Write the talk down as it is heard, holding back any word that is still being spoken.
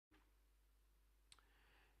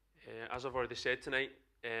As I've already said tonight,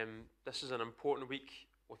 this is an important week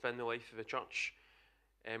within the life of the church.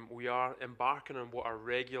 We are embarking on what are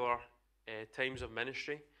regular times of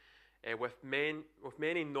ministry, with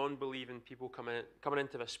many non-believing people coming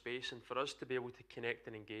into this space, and for us to be able to connect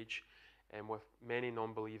and engage with many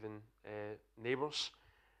non-believing neighbours.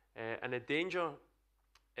 And the danger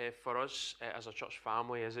for us as a church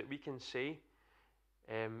family is that we can say,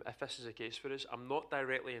 if this is the case for us, I'm not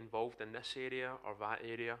directly involved in this area or that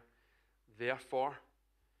area, therefore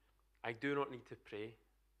I do not need to pray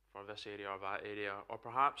for this area or that area. Or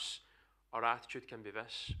perhaps our attitude can be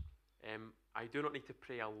this: I do not need to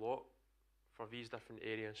pray a lot for these different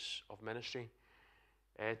areas of ministry.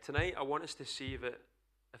 Tonight I want us to see that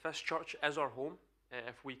if this church is our home,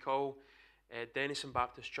 if we call Denison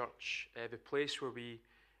Baptist Church the place where we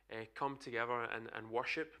come together and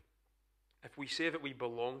worship, if we say that we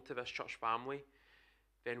belong to this church family,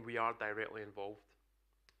 then we are directly involved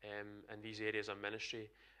in these areas of ministry.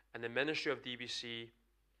 And the ministry of DBC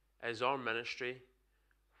is our ministry,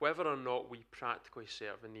 whether or not we practically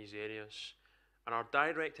serve in these areas. And our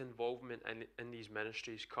direct involvement in these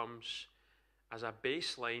ministries comes as a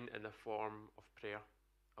baseline in the form of prayer,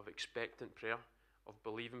 of expectant prayer, of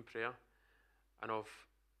believing prayer, and of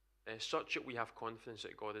such that we have confidence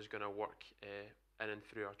that God is going to work in and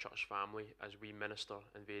through our church family as we minister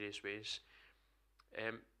in various ways.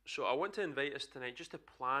 So I want to invite us tonight just to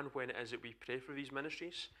plan when it is that we pray for these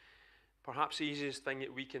ministries. Perhaps the easiest thing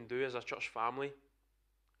that we can do as a church family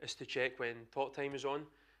is to check when talk time is on,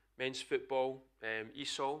 men's football,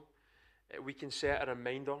 ESOL. We can set a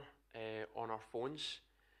reminder on our phones,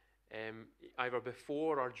 either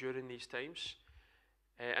before or during these times.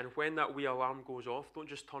 And when that wee alarm goes off, don't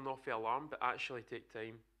just turn off the alarm, but actually take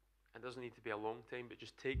time. It doesn't need to be a long time, but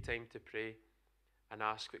just take time to pray and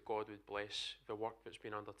ask that God would bless the work that's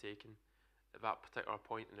been undertaken at that particular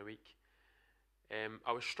point in the week.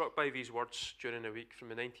 I was struck by these words during the week from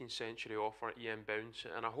the 19th century author E.M. Bounds,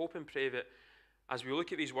 and I hope and pray that as we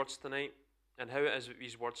look at these words tonight and how it is that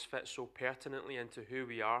these words fit so pertinently into who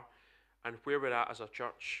we are and where we're at as a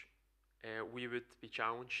church, we would be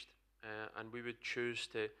challenged and we would choose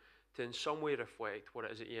to in some way reflect what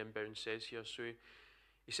it is that E.M. Bounds says here. So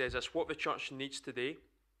he says this: what the church needs today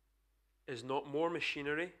is not more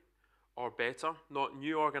machinery or better, not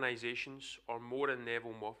new organisations or more in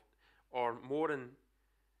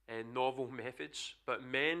novel methods, but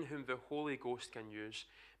men whom the Holy Ghost can use,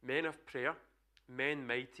 men of prayer, men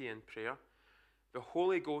mighty in prayer. The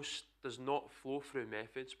Holy Ghost does not flow through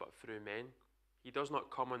methods, but through men. He does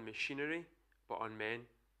not come on machinery, but on men.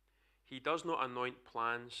 He does not anoint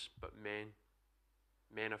plans, but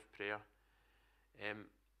men of prayer.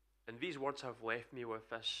 And these words have left me with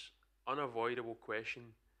this unavoidable question.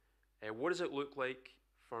 What does it look like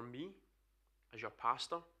for me, as your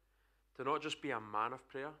pastor, to not just be a man of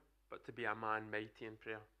prayer, but to be a man mighty in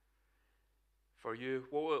prayer? For you,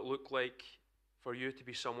 what will it look like for you to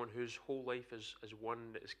be someone whose whole life is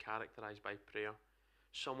one that is characterized by prayer,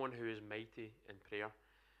 someone who is mighty in prayer?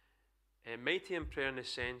 Mighty in prayer in the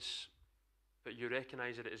sense that you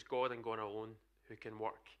recognize that it is God and God alone who can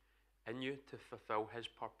work in you to fulfill his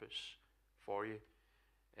purpose for you.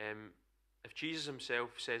 If Jesus himself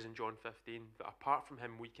says in John 15 that apart from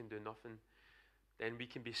him we can do nothing, then we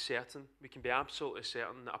can be certain, we can be absolutely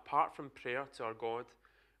certain that apart from prayer to our God,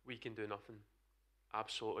 we can do nothing.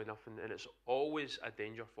 Absolutely nothing. And it's always a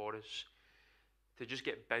danger for us to just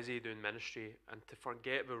get busy doing ministry and to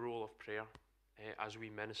forget the role of prayer as we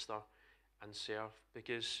minister and serve.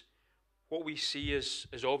 Because what we see is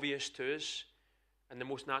obvious to us, and the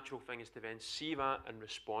most natural thing is to then see that and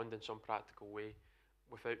respond in some practical way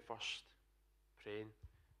without first praying.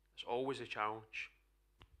 It's always a challenge.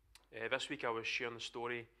 This week I was sharing the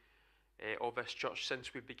story of this church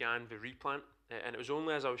since we began the replant, and it was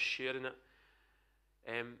only as I was sharing it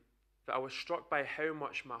that I was struck by how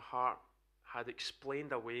much my heart had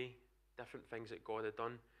explained away different things that God had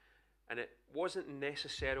done. And it wasn't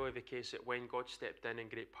necessarily the case that when God stepped in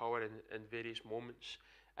great power in various moments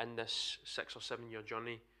in this 6 or 7 year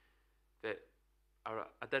journey that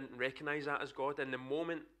I didn't recognise that as God. In the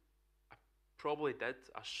moment, I probably did.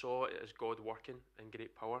 I saw it as God working in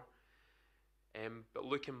great power. But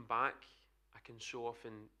looking back, I can so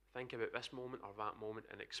often think about this moment or that moment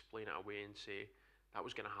and explain it away and say, that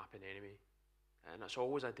was going to happen anyway. And that's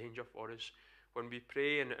always a danger for us. When we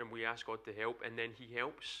pray and we ask God to help and then he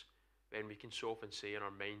helps, then we can so often say in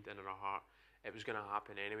our mind and in our heart, it was going to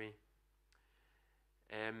happen anyway.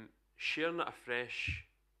 Sharing it afresh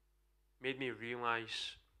made me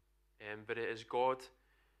realise that it is God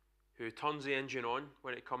who turns the engine on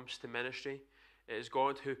when it comes to ministry. It is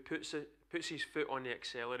God who puts his foot on the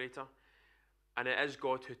accelerator, and it is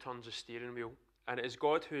God who turns the steering wheel. And it is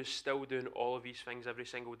God who is still doing all of these things every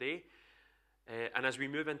single day. And as we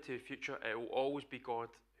move into the future, it will always be God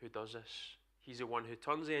who does this. He's the one who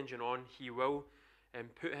turns the engine on. He will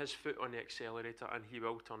put his foot on the accelerator, and he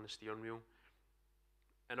will turn the steering wheel.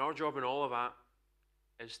 And our job in all of that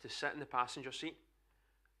is to sit in the passenger seat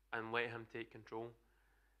and let him take control.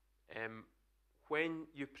 When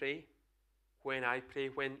you pray, when I pray,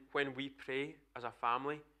 when we pray as a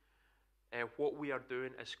family, what we are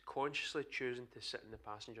doing is consciously choosing to sit in the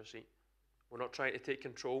passenger seat. We're not trying to take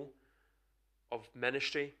control of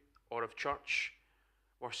ministry or of church.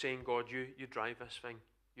 We're saying, God, you drive this thing.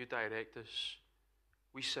 You direct us.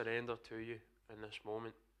 We surrender to you in this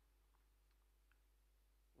moment.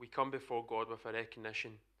 We come before God with a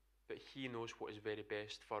recognition that he knows what is very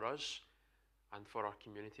best for us and for our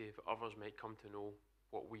community, that others might come to know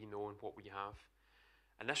what we know and what we have.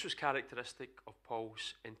 And this was characteristic of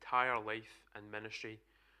Paul's entire life and ministry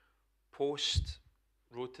post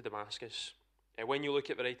Road to Damascus. When you look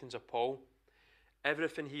at the writings of Paul,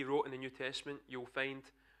 everything he wrote in the New Testament, you'll find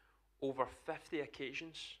over 50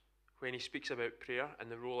 occasions when he speaks about prayer and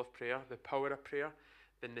the role of prayer, the power of prayer,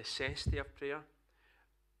 the necessity of prayer,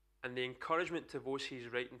 and the encouragement to those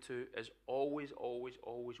he's writing to is always, always,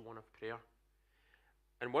 always one of prayer.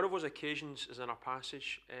 And one of those occasions is in our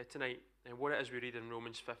passage tonight, and what it is we read in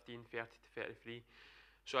Romans 15, 30 to 33.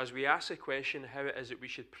 So as we ask the question how it is that we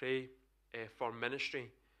should pray for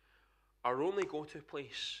ministry, our only go-to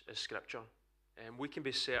place is Scripture. And we can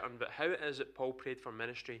be certain that how it is that Paul prayed for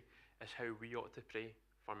ministry is how we ought to pray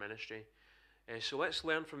for ministry. So let's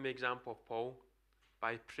learn from the example of Paul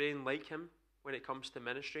by praying like him when it comes to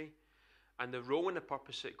ministry and the role and the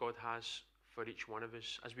purpose that God has for each one of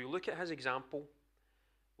us. As we look at his example,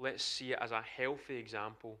 let's see it as a healthy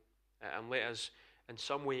example and let us in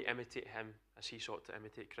some way imitate him as he sought to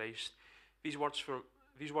imitate Christ. These words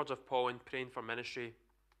of Paul in praying for ministry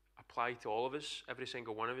apply to all of us, every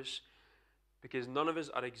single one of us, because none of us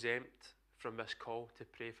are exempt from this call to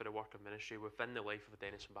pray for the work of ministry within the life of the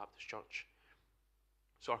Denison Baptist Church.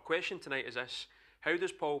 So our question tonight is this: how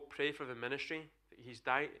does Paul pray for the ministry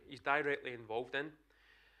that he's directly involved in?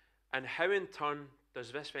 And how in turn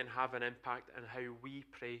does this then have an impact on how we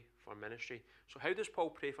pray for ministry? So how does Paul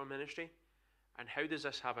pray for ministry? And how does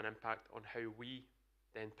this have an impact on how we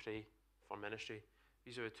then pray for ministry?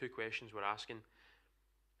 These are the two questions we're asking.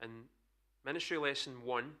 In ministry lesson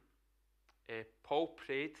 1, Paul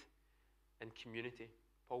prayed in community.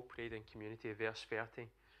 Paul prayed in community, verse 30.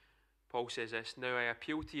 Paul says this: "Now I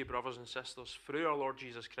appeal to you, brothers and sisters, through our Lord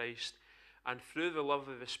Jesus Christ and through the love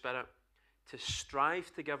of the Spirit, to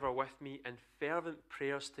strive together with me in fervent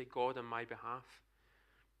prayers to God on my behalf."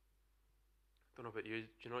 I don't know about you, do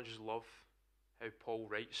you not just love how Paul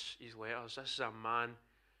writes his letters? This is a man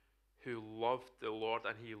who loved the Lord,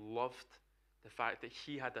 and he loved the fact that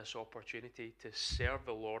he had this opportunity to serve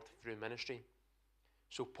the Lord through ministry.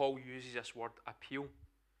 So Paul uses this word appeal.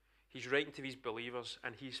 He's writing to these believers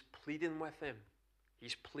and he's pleading with them.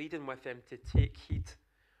 He's pleading with them to take heed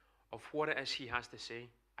of what it is he has to say.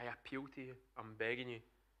 I appeal to you. I'm begging you.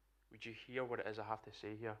 Would you hear what it is I have to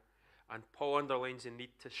say here? And Paul underlines the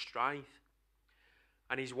need to strive.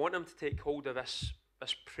 And he's wanting them to take hold of this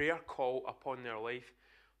prayer call upon their life.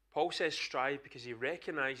 Paul says strive because he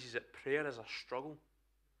recognizes that prayer is a struggle.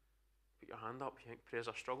 Put your hand up if you think prayer is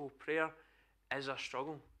a struggle. Prayer is a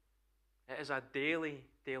struggle. It is a daily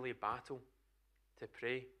battle to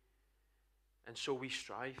pray. And so we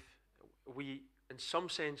strive. We, in some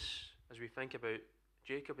sense, as we think about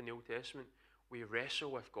Jacob in the Old Testament, we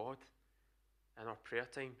wrestle with God in our prayer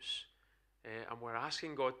times. And we're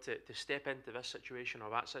asking God to step into this situation or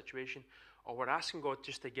that situation, or we're asking God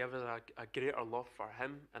just to give us a greater love for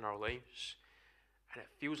him in our lives. And it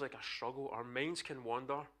feels like a struggle. Our minds can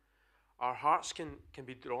wander. Our hearts can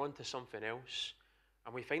be drawn to something else.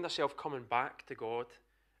 And we find ourselves coming back to God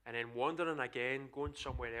and then wandering again, going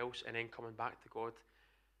somewhere else, and then coming back to God.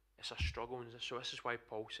 It's a struggle. And so this is why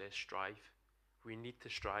Paul says strive. We need to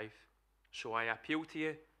strive. So I appeal to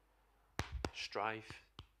you, strive.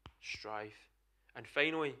 Strive. And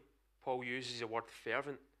finally, Paul uses the word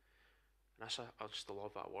fervent. And I just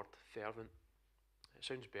love that word, fervent. It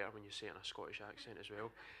sounds better when you say it in a Scottish accent as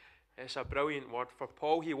well. It's a brilliant word. For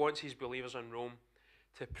Paul, he wants his believers in Rome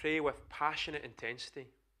to pray with passionate intensity.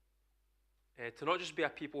 To not just be a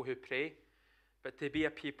people who pray, but to be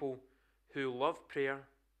a people who love prayer,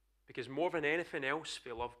 because more than anything else,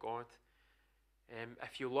 they love God.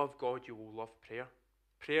 If you love God, you will love prayer.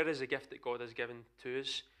 Prayer is a gift that God has given to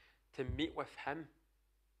us to meet with him.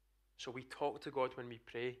 So we talk to God when we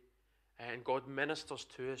pray, And God ministers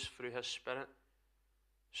to us through his Spirit.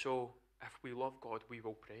 So if we love God, we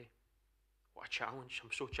will pray. What a challenge.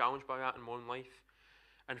 I'm so challenged by that in my own life.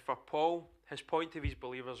 And for Paul, his point to these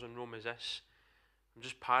believers in Rome is this. I'm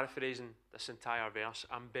just paraphrasing this entire verse.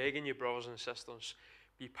 I'm begging you, brothers and sisters,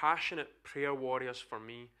 be passionate prayer warriors for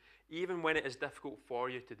me, even when it is difficult for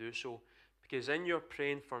you to do so, because in your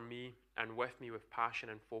praying for me and with me with passion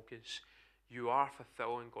and focus, you are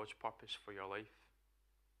fulfilling God's purpose for your life.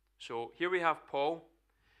 So here we have Paul,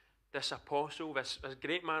 this apostle, this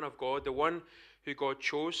great man of God, the one who God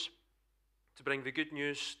chose to bring the good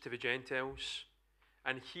news to the Gentiles.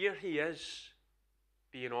 And here he is,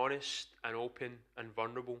 being honest and open and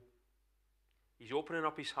vulnerable. He's opening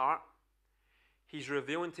up his heart. He's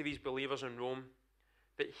revealing to these believers in Rome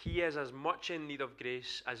that he is as much in need of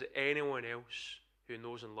grace as anyone else who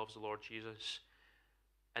knows and loves the Lord Jesus.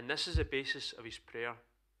 And this is the basis of his prayer.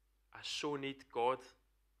 I so need God,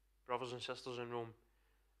 brothers and sisters in Rome.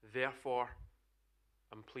 Therefore,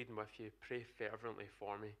 I'm pleading with you, pray fervently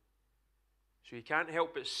for me. So you can't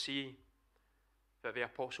help but see that the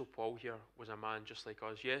Apostle Paul here was a man just like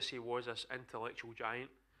us. Yes, he was this intellectual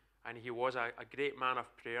giant, and he was a great man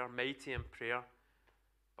of prayer, mighty in prayer,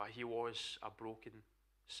 but he was a broken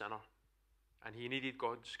sinner. And he needed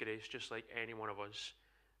God's grace just like any one of us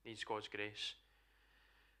needs God's grace.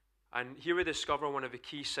 And here we discover one of the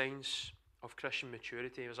key signs of Christian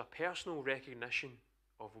maturity. There's a personal recognition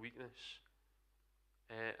of weakness.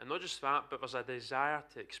 And not just that, but there's a desire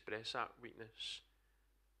to express that weakness.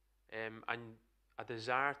 And a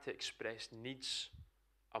desire to express needs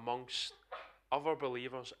amongst other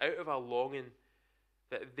believers out of a longing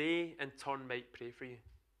that they in turn might pray for you.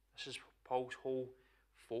 This is Paul's whole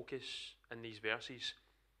focus in these verses.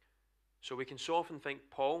 So we can so often think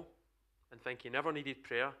Paul and think he never needed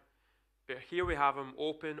prayer, but here we have him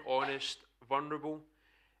open, honest, vulnerable,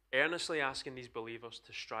 earnestly asking these believers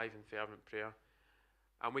to strive in fervent prayer.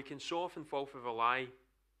 And we can so often fall for the lie,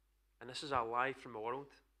 and this is a lie from the world,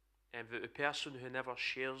 that the person who never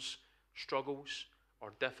shares struggles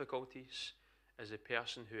or difficulties is the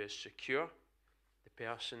person who is secure, the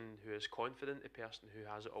person who is confident, the person who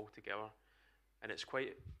has it all together. And it's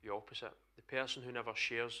quite the opposite. The person who never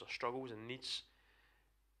shares their struggles and needs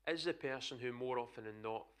is the person who more often than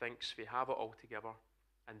not thinks they have it all together,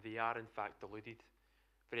 and they are in fact deluded.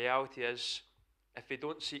 The reality is, if they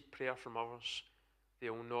don't seek prayer from others, they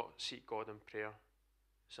will not seek God in prayer.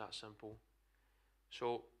 It's that simple.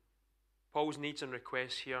 So, Paul's needs and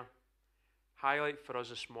requests here highlight for us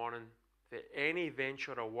this morning that any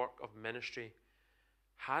venture or work of ministry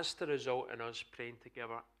has to result in us praying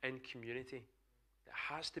together in community. It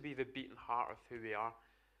has to be the beating heart of who we are.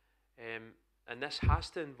 And this has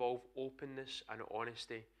to involve openness and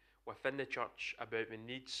honesty within the church about the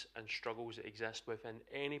needs and struggles that exist within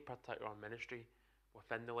any particular ministry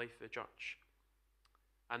within the life of the church.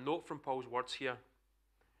 And note from Paul's words here,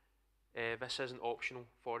 this isn't optional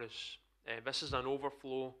for us. This is an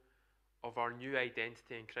overflow of our new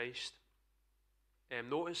identity in Christ.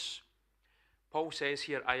 Notice, Paul says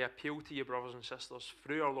here, I appeal to you, brothers and sisters,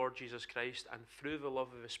 through our Lord Jesus Christ and through the love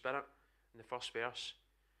of the Spirit, in the first verse.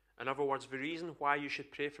 In other words, the reason why you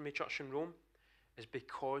should pray for me, church in Rome, is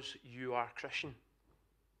because you are Christian.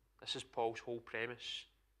 This is Paul's whole premise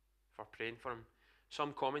for praying for him.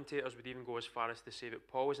 Some commentators would even go as far as to say that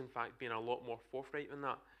Paul is in fact being a lot more forthright than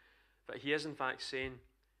that. That he is in fact saying,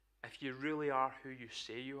 if you really are who you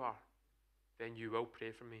say you are, then you will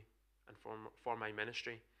pray for me and for my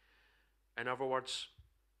ministry. In other words,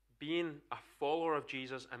 being a follower of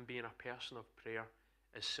Jesus and being a person of prayer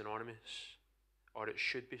is synonymous, or it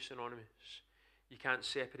should be synonymous. You can't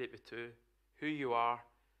separate the two. Who you are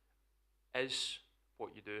is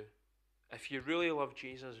what you do. If you really love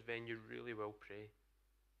Jesus, then you really will pray.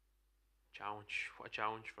 Challenge. What a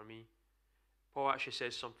challenge for me. Paul actually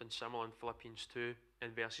says something similar in Philippians 2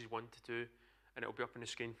 in verses 1 to 2, and it'll be up on the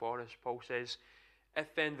screen for us. Paul says,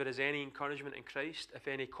 if then there is any encouragement in Christ, if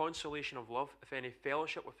any consolation of love, if any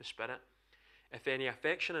fellowship with the Spirit, if any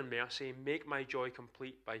affection and mercy, make my joy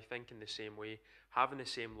complete by thinking the same way, having the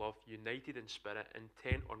same love, united in spirit,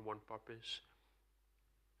 intent on one purpose.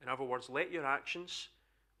 In other words, let your actions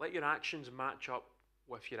match up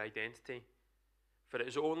with your identity. For it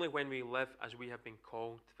is only when we live as we have been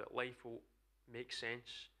called that life will make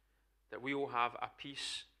sense, that we will have a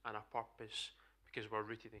peace and a purpose because we're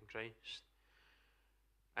rooted in Christ.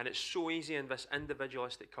 And it's so easy in this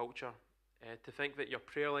individualistic culture to think that your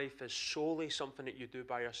prayer life is solely something that you do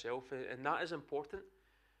by yourself, and that is important.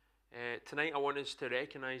 Tonight I want us to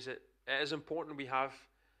recognise that it is important we have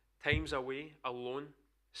times away, alone,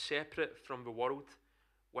 separate from the world,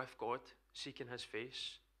 with God, seeking His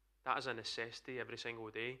face. That is a necessity every single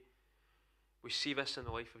day. We see this in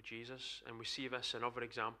the life of Jesus, and we see this in other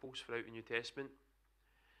examples throughout the New Testament.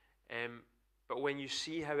 But when you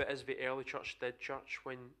see how it is the early church did church,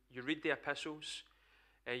 when you read the epistles,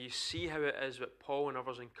 you see how it is that Paul and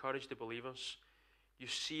others encouraged the believers. You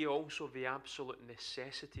see also the absolute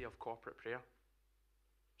necessity of corporate prayer.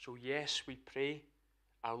 So yes, we pray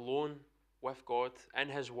alone with God in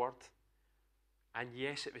His Word. And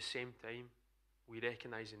yes, at the same time, we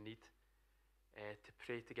recognise the need to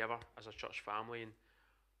pray together as a church family. And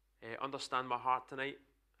understand my heart tonight,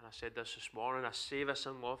 and I said this morning, I say this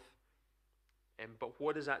in love. But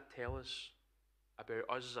what does that tell us about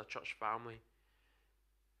us as a church family?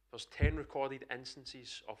 There's 10 recorded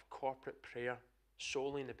instances of corporate prayer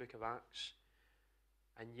solely in the book of Acts.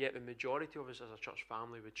 And yet the majority of us as a church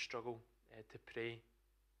family would struggle to pray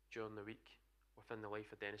during the week within the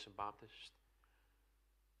life of Denison Baptist.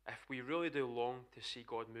 If we really do long to see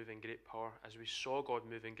God move in great power, as we saw God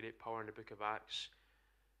move in great power in the book of Acts,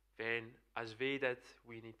 then as they did,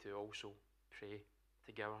 we need to also pray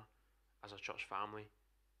together as a church family.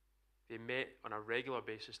 They met on a regular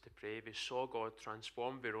basis to pray. They saw God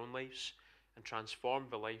transform their own lives and transform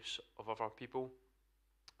the lives of other people.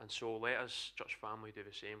 And so let us, church family, do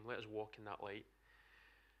the same. Let us walk in that light.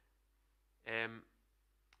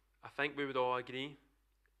 I think we would all agree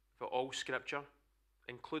that all Scripture,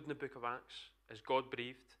 including the book of Acts, is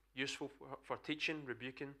God-breathed, useful for teaching,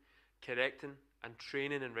 rebuking, correcting, and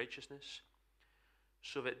training in righteousness,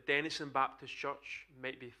 so that Denison Baptist Church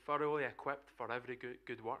might be thoroughly equipped for every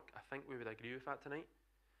good work. I think we would agree with that tonight.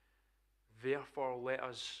 Therefore, let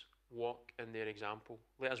us walk in their example.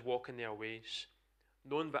 Let us walk in their ways,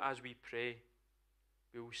 knowing that as we pray,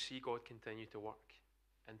 we will see God continue to work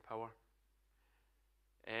in power.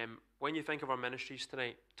 When you think of our ministries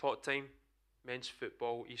tonight, Tot Time, Men's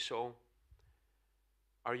Football, ESOL,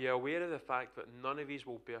 are you aware of the fact that none of these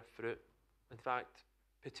will bear fruit? In fact,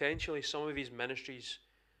 potentially some of these ministries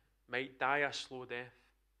might die a slow death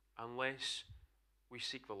unless we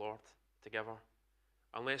seek the Lord together,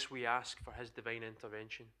 unless we ask for His divine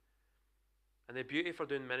intervention. And the beauty for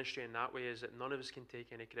doing ministry in that way is that none of us can take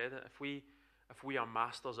any credit. If we are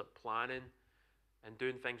masters at planning and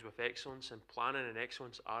doing things with excellence, and planning and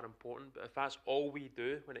excellence are important, but if that's all we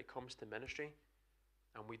do when it comes to ministry,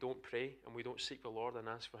 and we don't pray and we don't seek the Lord and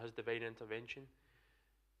ask for His divine intervention,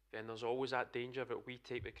 then there's always that danger that we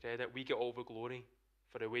take the credit, we get all the glory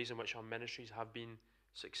for the ways in which our ministries have been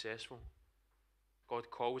successful.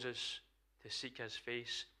 God calls us to seek His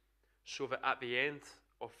face, so that at the end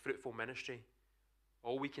of fruitful ministry,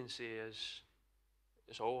 all we can say is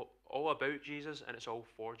it's all about Jesus, and it's all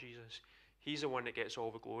for Jesus. He's the one that gets all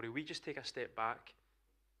the glory. We just take a step back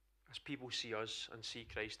as people see us and see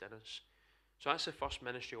Christ in us. So that's the first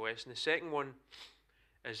ministry lesson. The second one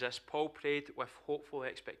is this: Paul prayed with hopeful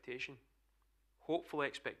expectation. Hopeful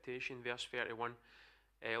expectation, verse 31.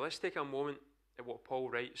 Let's take a moment at what Paul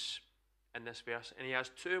writes in this verse. And he has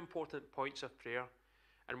two important points of prayer.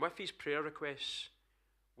 And with these prayer requests,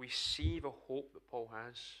 we see the hope that Paul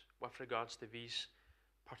has with regards to these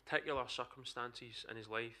particular circumstances in his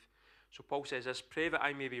life. So Paul says this: pray that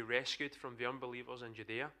I may be rescued from the unbelievers in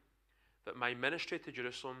Judea, that my ministry to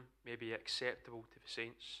Jerusalem may be acceptable to the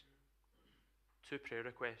saints. Two prayer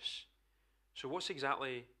requests. So what's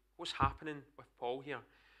happening with Paul here?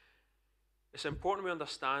 It's important we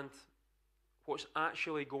understand what's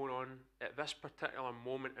actually going on at this particular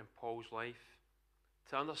moment in Paul's life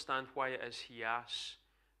to understand why it is he asks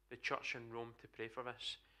the church in Rome to pray for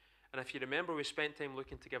this. And if you remember, we spent time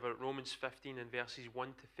looking together at Romans 15 and verses 1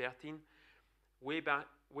 to 13. Way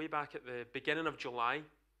back at the beginning of July, it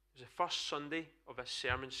was the first Sunday of this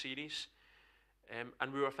sermon series.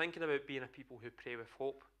 And we were thinking about being a people who pray with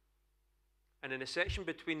hope. And in the section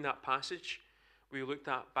between that passage, we looked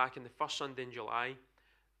at back in the first Sunday in July,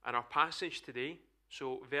 and our passage today,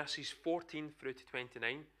 so verses 14 through to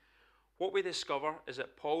 29, what we discover is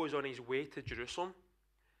that Paul is on his way to Jerusalem.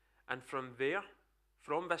 And from there,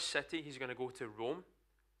 from this city, he's going to go to Rome,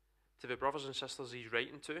 to the brothers and sisters he's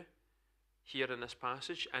writing to here in this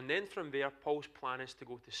passage. And then from there, Paul's plan is to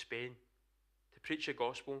go to Spain, to preach the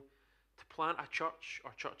gospel, to plant a church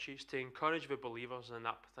or churches, to encourage the believers in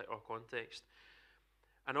that particular context.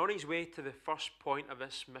 And on his way to the first point of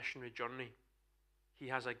this missionary journey, he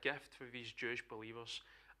has a gift for these Jewish believers,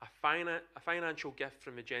 a financial gift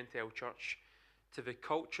from the Gentile church to the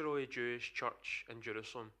culturally Jewish church in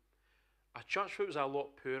Jerusalem. A church that was a lot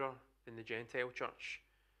poorer than the Gentile church.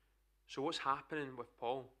 So what's happening with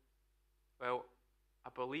Paul? Well, I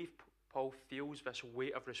believe Paul feels this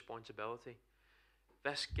weight of responsibility.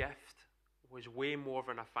 This gift was way more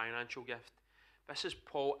than a financial gift. This is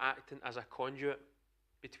Paul acting as a conduit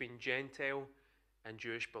between Gentile and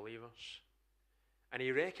Jewish believers. And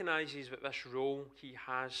he recognizes that this role he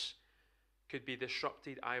has could be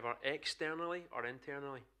disrupted either externally or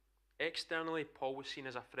internally. Externally, Paul was seen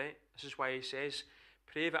as a threat. This is why he says,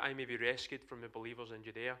 "Pray that I may be rescued from the believers in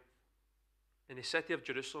Judea." In the city of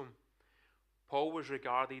Jerusalem, Paul was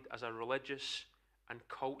regarded as a religious and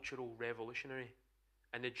cultural revolutionary.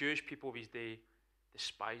 And the Jewish people of his day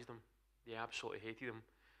despised him. They absolutely hated him.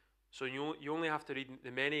 So you only have to read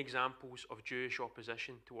the many examples of Jewish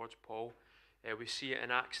opposition towards Paul. We see it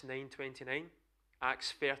in Acts 9:29,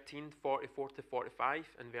 Acts 13:44-45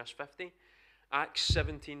 and verse 50, Acts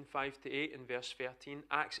 17:5-8 and verse 13,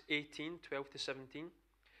 Acts 18:12-17,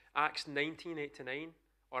 Acts 19:8-9,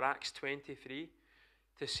 or Acts 23,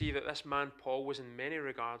 to see that this man Paul was in many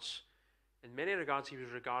regards he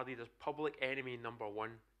was regarded as public enemy number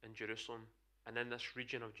one in Jerusalem and in this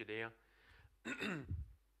region of Judea.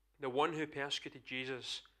 The one who persecuted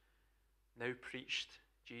Jesus now preached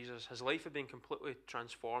Jesus. His life had been completely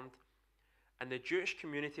transformed, and the Jewish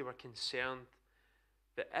community were concerned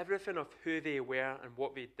that everything of who they were and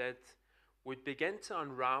what they did would begin to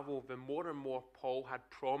unravel the more and more Paul had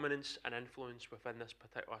prominence and influence within this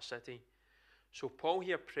particular city. So Paul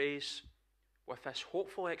here prays with this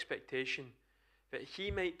hopeful expectation that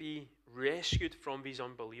he might be rescued from these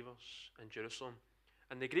unbelievers in Jerusalem.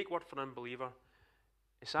 And the Greek word for unbeliever,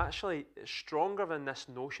 it's stronger than this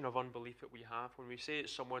notion of unbelief that we have. When we say that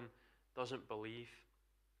someone doesn't believe,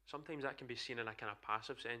 sometimes that can be seen in a kind of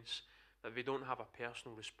passive sense, that they don't have a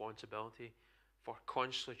personal responsibility for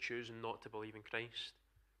consciously choosing not to believe in Christ.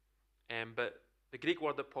 But the Greek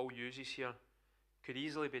word that Paul uses here could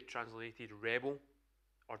easily be translated rebel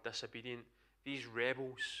or disobedient. These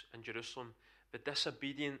rebels in Jerusalem, the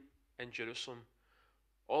disobedient in Jerusalem,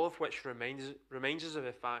 all of which reminds us of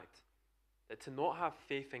the fact that to not have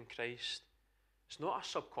faith in Christ is not a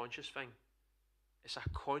subconscious thing. It's a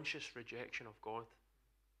conscious rejection of God.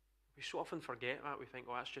 We so often forget that. We think,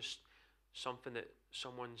 oh, that's just something that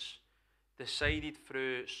someone's decided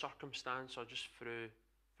through circumstance or just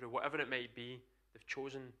through whatever it might be. They've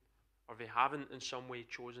chosen, or they haven't in some way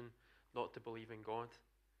chosen not to believe in God.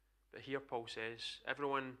 But here Paul says,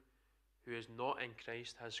 everyone who is not in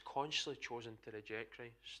Christ has consciously chosen to reject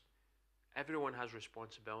Christ. Everyone has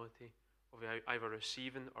responsibility of either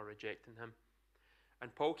receiving or rejecting him.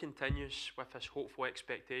 And Paul continues with this hopeful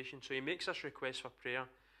expectation. So he makes this request for prayer,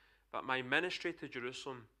 that my ministry to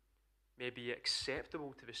Jerusalem may be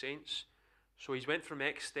acceptable to the saints. So he's went from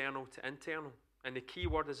external to internal. And the key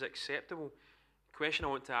word is acceptable. The question I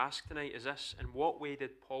want to ask tonight is this: in what way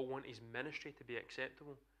did Paul want his ministry to be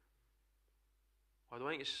acceptable? I don't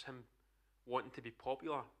think it's him wanting to be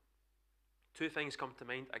popular. Two things come to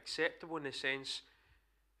mind. Acceptable in the sense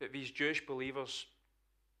that these Jewish believers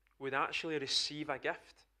would actually receive a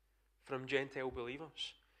gift from Gentile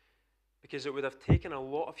believers, because it would have taken a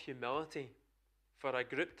lot of humility for a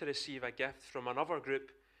group to receive a gift from another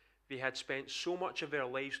group they had spent so much of their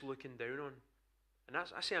lives looking down on. And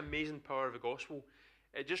that's the amazing power of the gospel.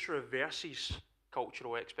 It just reverses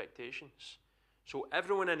cultural expectations. So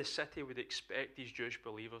everyone in the city would expect these Jewish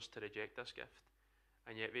believers to reject this gift,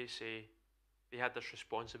 and yet they had this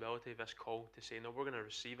responsibility, this call to say, no, we're going to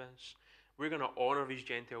receive this. We're going to honor these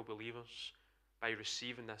Gentile believers by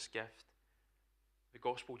receiving this gift. The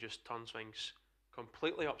gospel just turns things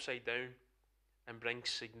completely upside down and brings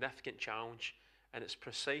significant challenge, and it's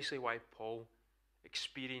precisely why Paul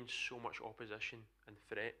experienced so much opposition and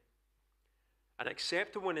threat. And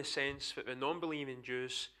acceptable in the sense that the non-believing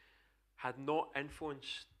Jews had not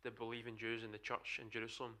influenced the believing Jews in the church in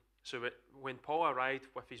Jerusalem. So that when Paul arrived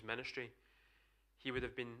with his ministry, he would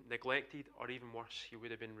have been neglected, or even worse, he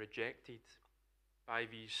would have been rejected by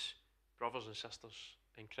these brothers and sisters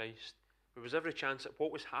in Christ. There was every chance that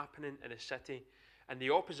what was happening in the city and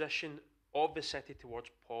the opposition of the city towards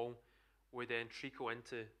Paul would then trickle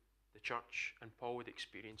into the church, and Paul would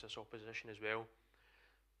experience this opposition as well.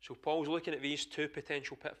 So Paul's looking at these two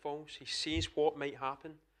potential pitfalls. He sees what might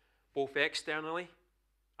happen, both externally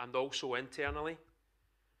and also internally,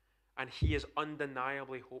 and he is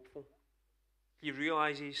undeniably hopeful. He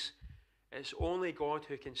realizes it's only God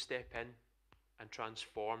who can step in and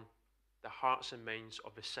transform the hearts and minds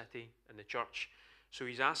of the city and the church. So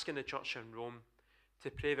he's asking the church in Rome to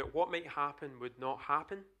pray that what might happen would not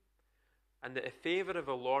happen, and that the favour of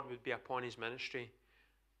the Lord would be upon his ministry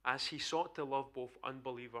as he sought to love both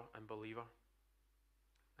unbeliever and believer.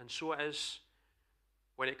 And so it is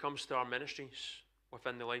when it comes to our ministries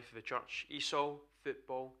within the life of the church. ESOL,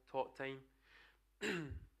 football, talk time.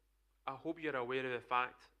 I hope you're aware of the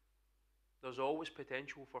fact there's always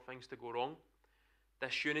potential for things to go wrong.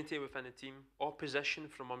 disunity within the team, opposition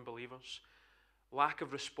from unbelievers, lack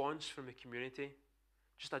of response from the community,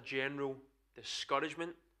 just a general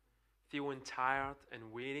discouragement, feeling tired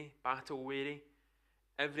and weary, battle weary.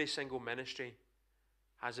 Every single ministry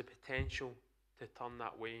has the potential to turn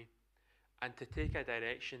that way and to take a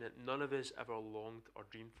direction that none of us ever longed or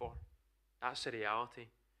dreamed for. That's the reality.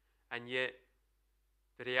 And yet,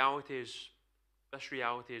 this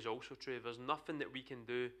reality is also true. There's nothing that we can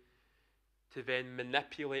do to then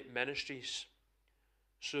manipulate ministries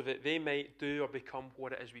so that they might do or become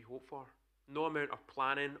what it is we hope for. No amount of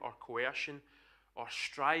planning or coercion or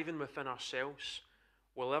striving within ourselves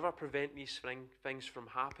will ever prevent these things from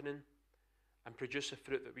happening and produce the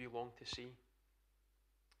fruit that we long to see.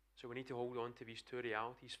 So we need to hold on to these two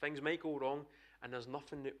realities. Things might go wrong, and there's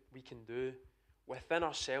nothing that we can do within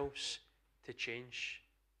ourselves to change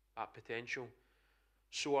that potential.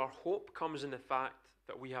 So our hope comes in the fact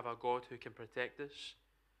that we have a God who can protect us,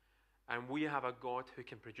 and we have a God who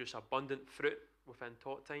can produce abundant fruit within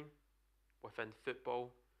Tot Time, within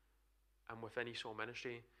football, and within Esau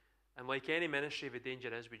ministry. And like any ministry, the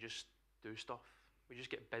danger is we just do stuff. We just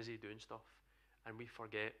get busy doing stuff, and we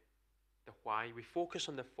forget the why. We focus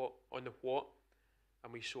on the what,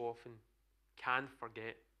 and we so often can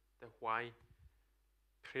forget the why.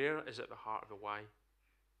 Prayer is at the heart of the why.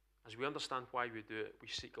 As we understand why we do it, we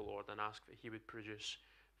seek the Lord and ask that He would produce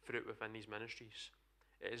fruit within these ministries.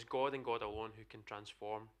 It is God and God alone who can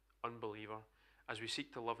transform unbeliever as we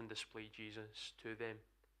seek to love and display Jesus to them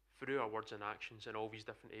through our words and actions in all these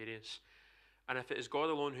different areas. And if it is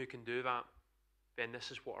God alone who can do that, then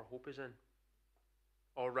this is what our hope is in.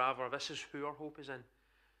 Or rather, this is who our hope is in.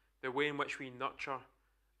 The way in which we nurture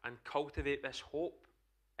and cultivate this hope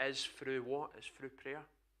is through what? It's through prayer.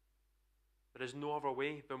 There is no other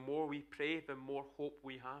way. The more we pray, the more hope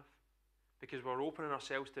we have. Because we're opening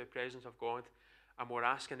ourselves to the presence of God, and we're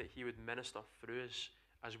asking that He would minister through us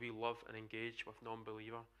as we love and engage with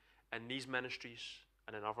non-believer in these ministries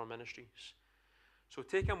and in other ministries. So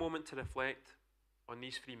take a moment to reflect on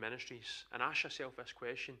these three ministries and ask yourself this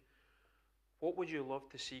question. What would you love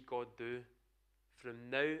to see God do from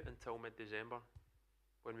now until mid-December,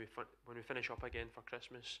 when we finish up again for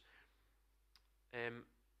Christmas?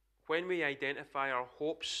 When we identify our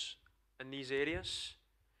hopes in these areas,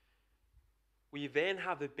 we then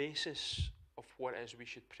have the basis of what it is we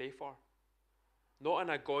should pray for. Not in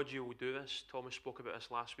a God, you will do this. Thomas spoke about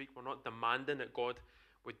this last week. We're not demanding that God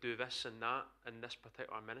would do this and that in this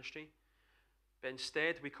particular ministry. But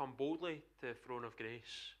instead, we come boldly to the throne of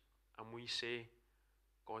grace and we say,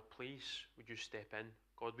 God, please, would you step in?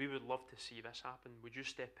 God, we would love to see this happen. Would you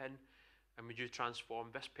step in and would you transform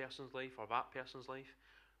this person's life or that person's life?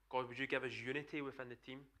 God, would you give us unity within the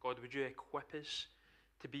team? God, would you equip us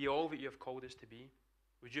to be all that you have called us to be?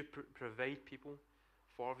 Would you provide people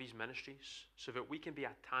for these ministries so that we can be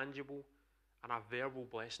a tangible and a verbal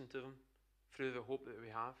blessing to them through the hope that we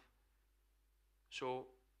have? So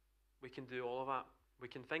we can do all of that. We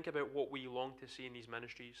can think about what we long to see in these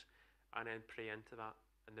ministries and then pray into that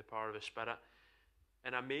in the power of the Spirit.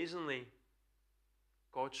 And amazingly,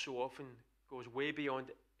 God so often goes way beyond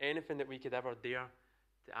anything that we could ever dare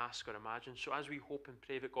to ask or imagine. So as we hope and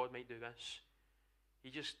pray that God might do this,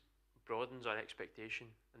 He just broadens our expectation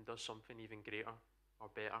and does something even greater or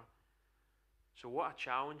better. So what a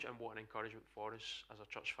challenge and what an encouragement for us as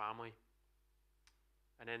a church family.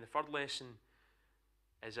 And then the third lesson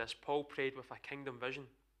is this: Paul prayed with a kingdom vision,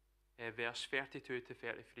 verse 32 to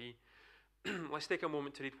 33. Let's take a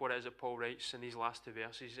moment to read what it is that Paul writes in these last two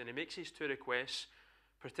verses. And he makes these two requests: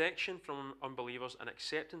 protection from unbelievers and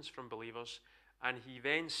acceptance from believers. And he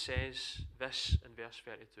then says this in verse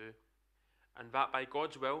 32: and that by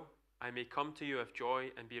God's will I may come to you with joy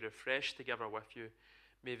and be refreshed together with you.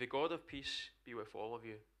 May the God of peace be with all of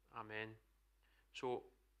you. Amen. So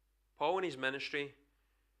Paul in his ministry,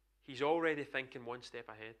 he's already thinking one step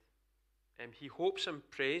ahead. He hopes and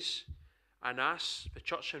prays and asks the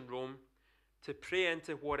church in Rome to pray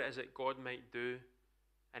into what it is that God might do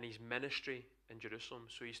in his ministry in Jerusalem.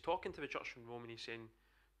 So he's talking to the church in Rome and he's saying,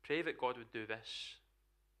 pray that God would do this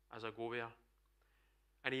as I go there.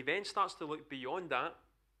 And he then starts to look beyond that,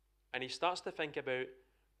 and he starts to think about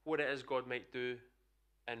what it is God might do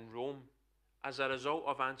in Rome as a result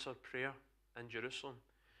of answered prayer in Jerusalem.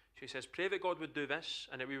 So he says, pray that God would do this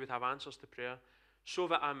and that we would have answers to prayer so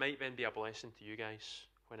that I might then be a blessing to you guys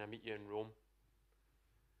when I meet you in Rome.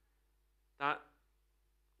 That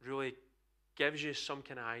really gives you some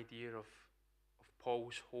kind of idea of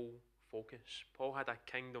Paul's whole focus. Paul had a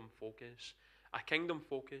kingdom focus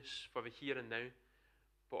for the here and now,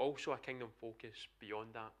 but also a kingdom focus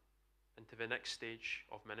beyond that into the next stage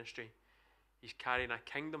of ministry. He's carrying a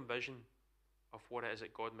kingdom vision of what it is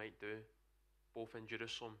that God might do, both in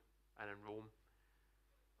Jerusalem and in Rome.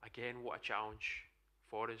 Again, what a challenge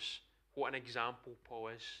for us. What an example Paul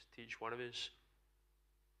is to each one of us.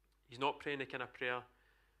 He's not praying the kind of prayer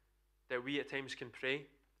that we at times can pray,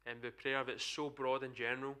 and the prayer that's so broad and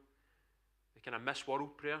general, the kind of Miss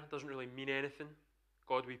World prayer, doesn't really mean anything.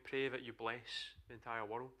 God, we pray that you bless the entire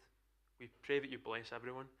world. We pray that you bless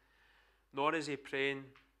everyone. Nor is he praying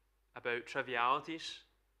about trivialities.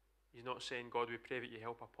 He's not saying, God, we pray that you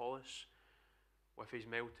help Apollos with his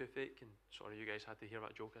mild toothache. And sorry, you guys had to hear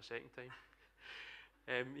that joke a second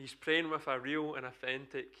time. He's praying with a real and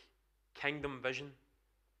authentic kingdom vision.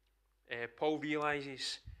 Paul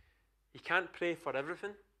realizes he can't pray for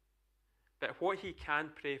everything, but what he can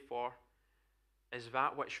pray for is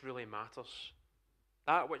that which really matters,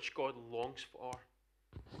 that which God longs for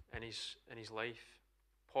in his life.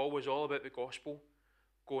 Paul was all about the gospel,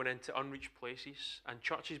 going into unreached places, and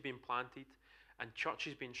churches being planted, and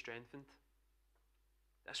churches being strengthened.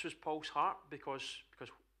 This was Paul's heart because of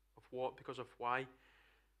what? Because of why?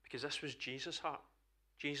 Because this was Jesus' heart.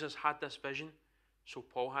 Jesus had this vision, so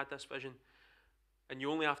Paul had this vision. And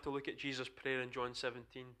you only have to look at Jesus' prayer in John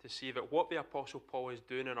 17 to see that what the Apostle Paul is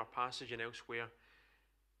doing in our passage and elsewhere,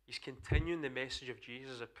 he's continuing the message of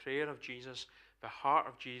Jesus, the prayer of Jesus, the heart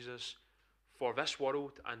of Jesus for this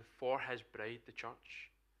world and for his bride, the church.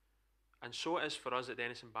 And so it is for us at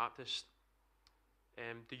Denison Baptist.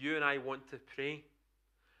 Do you and I want to pray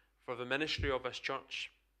for the ministry of this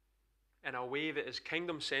church in a way that is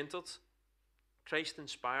kingdom-centered,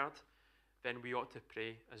 Christ-inspired? Then we ought to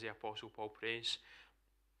pray as the Apostle Paul prays.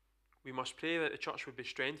 We must pray that the church would be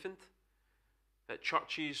strengthened, that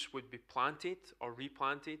churches would be planted or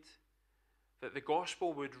replanted, that the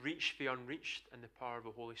gospel would reach the unreached in the power of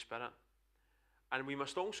the Holy Spirit. And we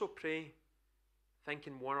must also pray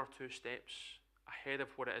thinking one or two steps ahead of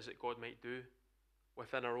what it is that God might do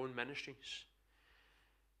within our own ministries.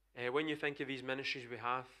 When you think of these ministries we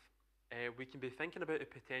have, we can be thinking about the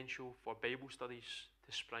potential for Bible studies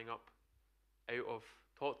to spring up out of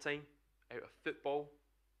talk time, out of football,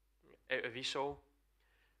 out of ESOL.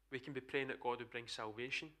 We can be praying that God would bring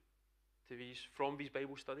salvation to from these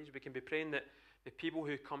Bible studies. We can be praying that the people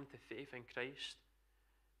who come to faith in Christ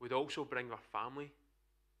would also bring their family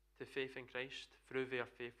to faith in Christ through their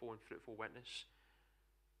faithful and fruitful witness.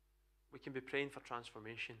 We can be praying for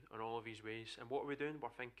transformation in all of these ways. And what are we doing? We're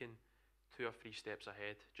thinking 2 or 3 steps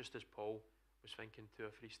ahead, just as Paul was thinking 2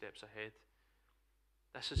 or 3 steps ahead.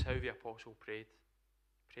 This is how the apostle prayed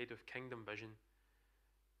with kingdom vision.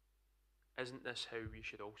 Isn't this how we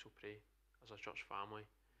should also pray as a church family?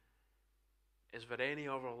 Is there any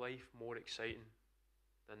other life more exciting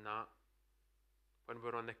than that? When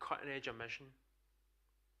we're on the cutting edge of mission,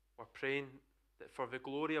 we're praying that for the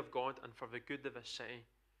glory of God and for the good of this city,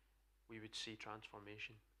 we would see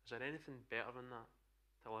transformation. Is there anything better than that?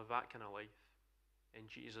 To live that kind of life in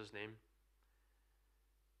Jesus' name.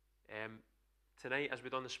 Tonight, as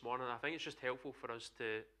we've done this morning, I think it's just helpful for us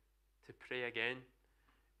to pray again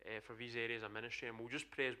for these areas of ministry, and we'll just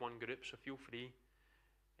pray as one group, so feel free.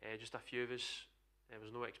 Just a few of us,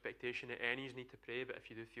 there's no expectation that any of us need to pray, but if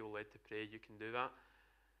you do feel led to pray, you can do that.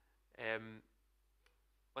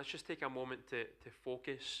 Let's just take a moment to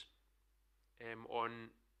focus on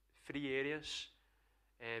 3 areas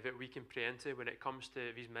that we can pray into when it comes to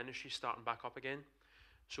these ministries starting back up again.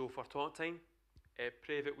 So for talk time,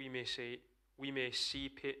 pray that we may see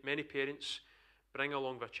many parents bring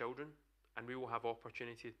along their children, and we will have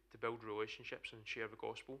opportunity to build relationships and share the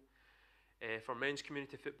gospel. For men's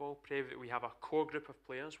community football, pray that we have a core group of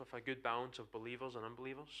players with a good balance of believers and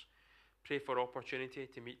unbelievers. Pray for opportunity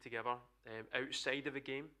to meet together outside of the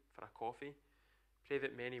game for a coffee. Pray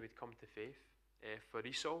that many would come to faith. For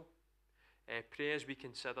ESOL, pray as we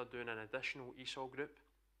consider doing an additional ESOL group,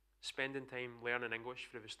 spending time learning English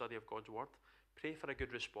through the study of God's Word. Pray for a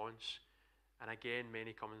good response, and again,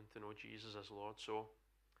 many coming to know Jesus as Lord. So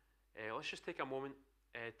let's just take a moment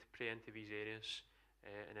to pray into these areas,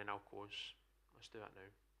 and then I'll close. Let's do that now.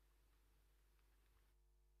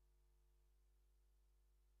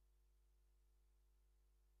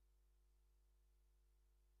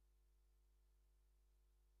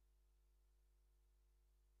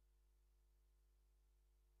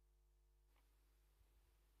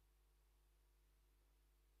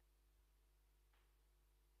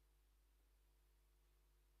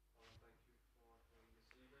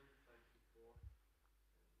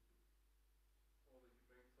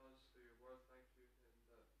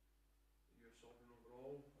 Sovereign over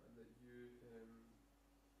all, and that you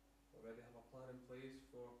already have a plan in place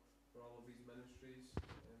for all of these ministries,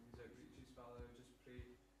 these outreaches. Father, I just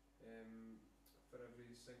pray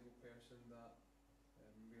single person that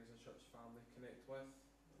we as a church family connect with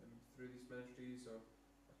through these ministries, or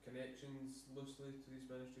connections loosely to these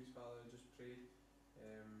ministries. Father, I just pray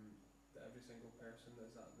that every single person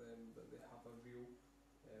that's at them, that they have a real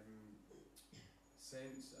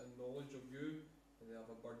sense and knowledge of you, and they have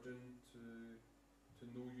a burden to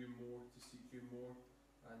know you more, to seek you more,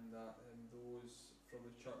 and that those from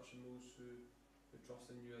the church and those who trust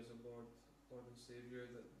in you as a Lord and Saviour,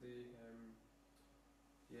 that they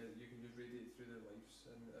that you can just radiate through their lives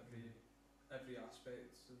and every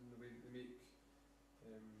aspect, in the way that they make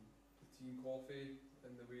the tea and coffee,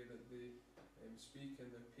 in the way that they speak, and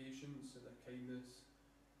their patience and their kindness,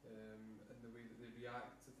 and the way that they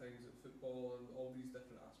react to things at football, and all these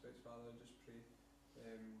different aspects. Father, I just pray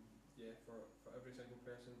for every single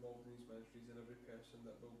person involved in these ministries, and every person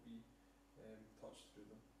that will be touched through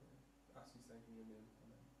them. Ask these things in your name.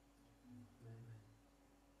 Amen. Amen.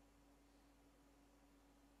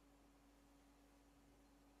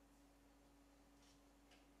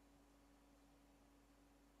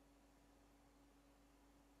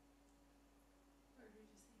 Lord, we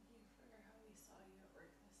just thank you for how we saw you at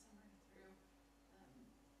work this summer through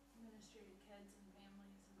ministry to kids and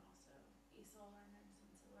families, and also ESOL learners.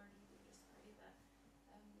 And so, Lord, we just pray that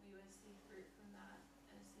we would see fruit from that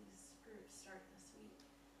as these groups start this week.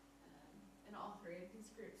 In all three of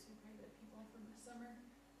these groups, we pray that people from the summer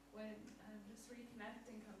would just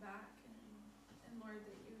reconnect and come back, and Lord,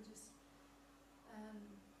 that you would just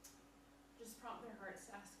prompt their hearts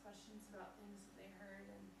to ask questions about things that they heard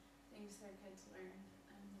and things their kids learned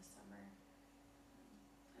this summer.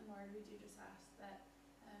 And Lord, we do just ask that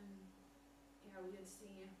we would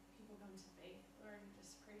see people come to faith. Lord, we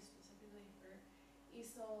just pray specifically for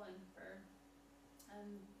ESOL and for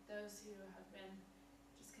those who have been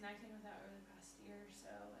just connecting with that over the past year or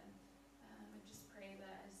so. And I just pray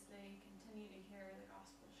that as they continue to hear the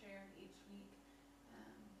gospel shared each week,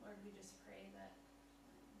 Lord, we just pray that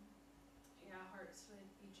hearts would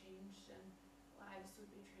be changed and lives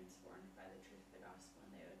would be transformed by the truth of the gospel,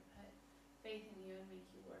 and they would put faith in you and make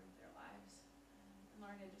you Lord of their lives. And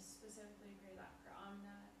Lord, I just specifically pray that for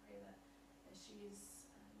Amna. I pray that as she's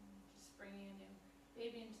just bringing a new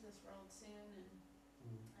baby into this world soon,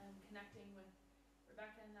 and connecting with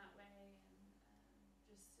Rebecca in that way, and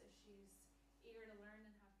just as she's eager to learn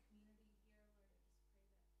and have community here, Lord, I just pray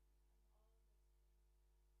that all of those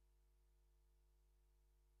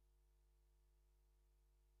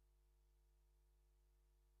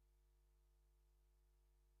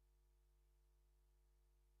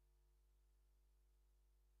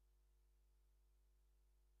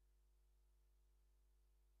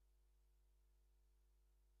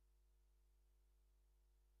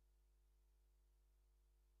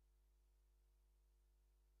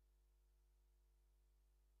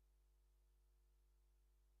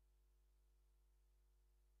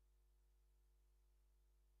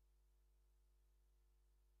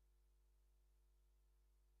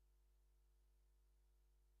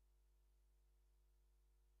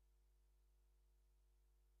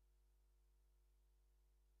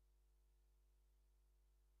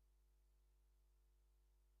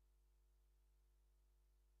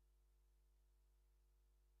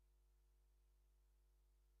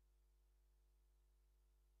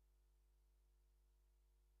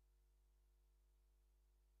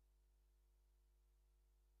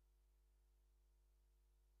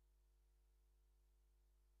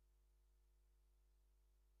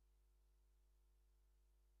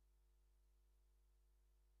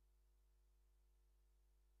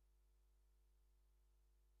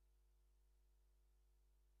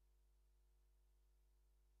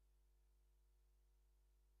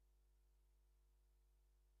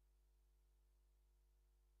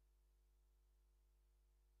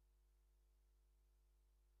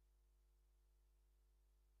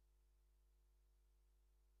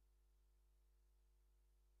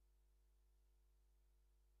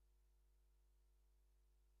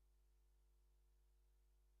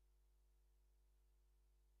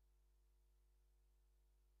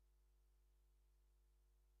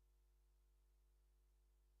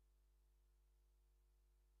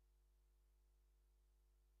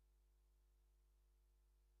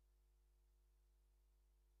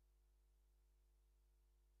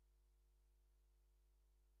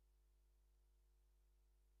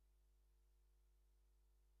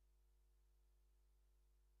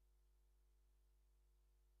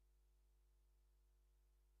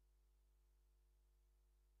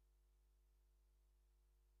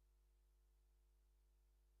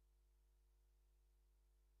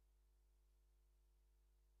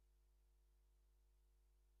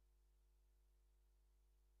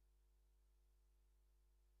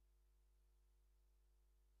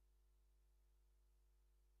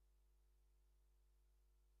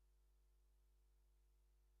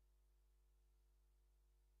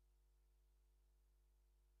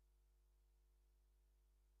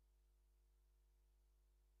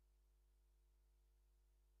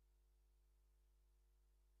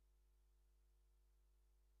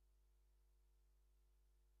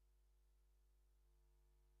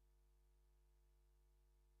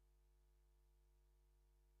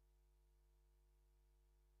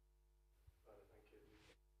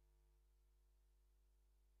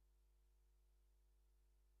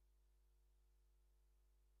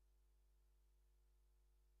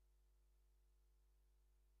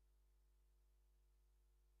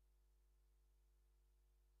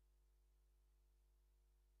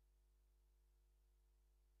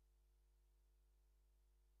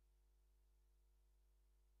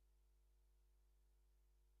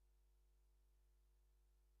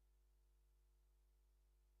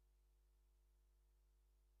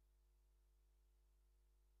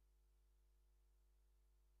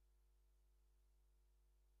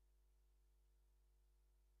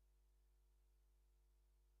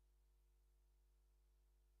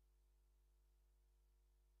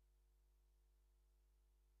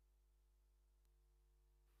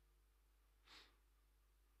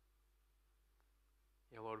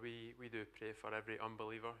Lord, we do pray for every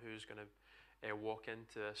unbeliever who's going to walk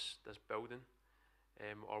into this building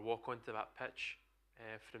or walk onto that pitch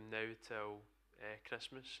from now till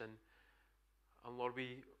Christmas. And Lord,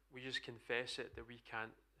 we just confess it that we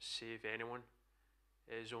can't save anyone.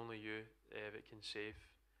 It is only you that can save.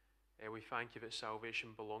 We thank you that salvation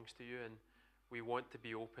belongs to you, and we want to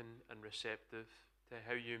be open and receptive to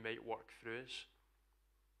how you might work through us.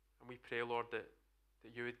 And we pray, Lord, that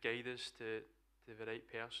you would guide us to the right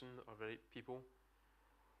person or the right people.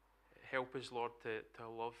 Help us, Lord, to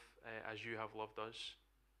love as you have loved us,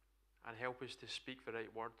 and help us to speak the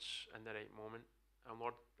right words in the right moment. And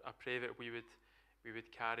Lord, I pray that we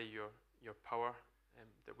would carry your power,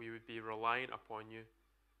 that we would be reliant upon you,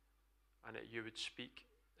 and that you would speak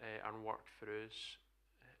and work through us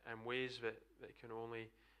in ways that can only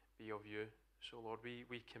be of you. So Lord,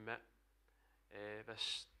 we commit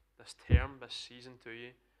this term, this season to you,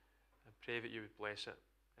 and pray that you would bless it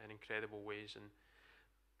in incredible ways. And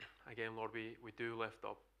again, Lord, we do lift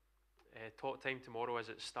up Talk Time tomorrow as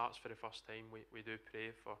it starts for the first time. We do pray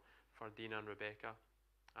for Dina and Rebecca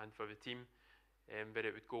and for the team, but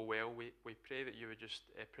it would go well. We pray that you would just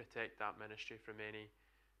protect that ministry from any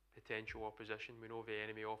potential opposition. We know the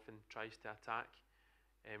enemy often tries to attack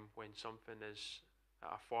when something is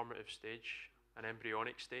at a formative stage, an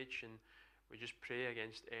embryonic stage, and we just pray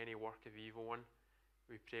against any work of the evil one.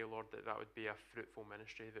 We pray, Lord, that would be a fruitful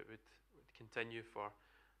ministry that would continue for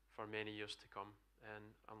many years to come.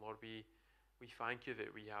 And Lord, we thank you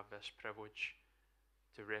that we have this privilege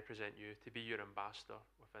to represent you, to be your ambassador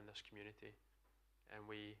within this community. And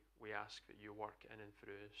we ask that you work in and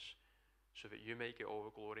through us so that you might get all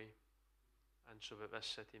the glory and so that this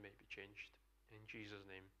city might be changed. In Jesus'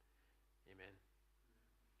 name, amen.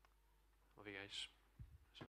 Love you guys.